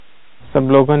सब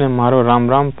लोगों ने मारो राम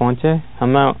राम पहुँचे,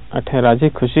 हमें अठे राजी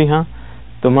खुशी हाँ,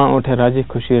 तुम्हें उठे राजी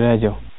खुशी रह जाओ।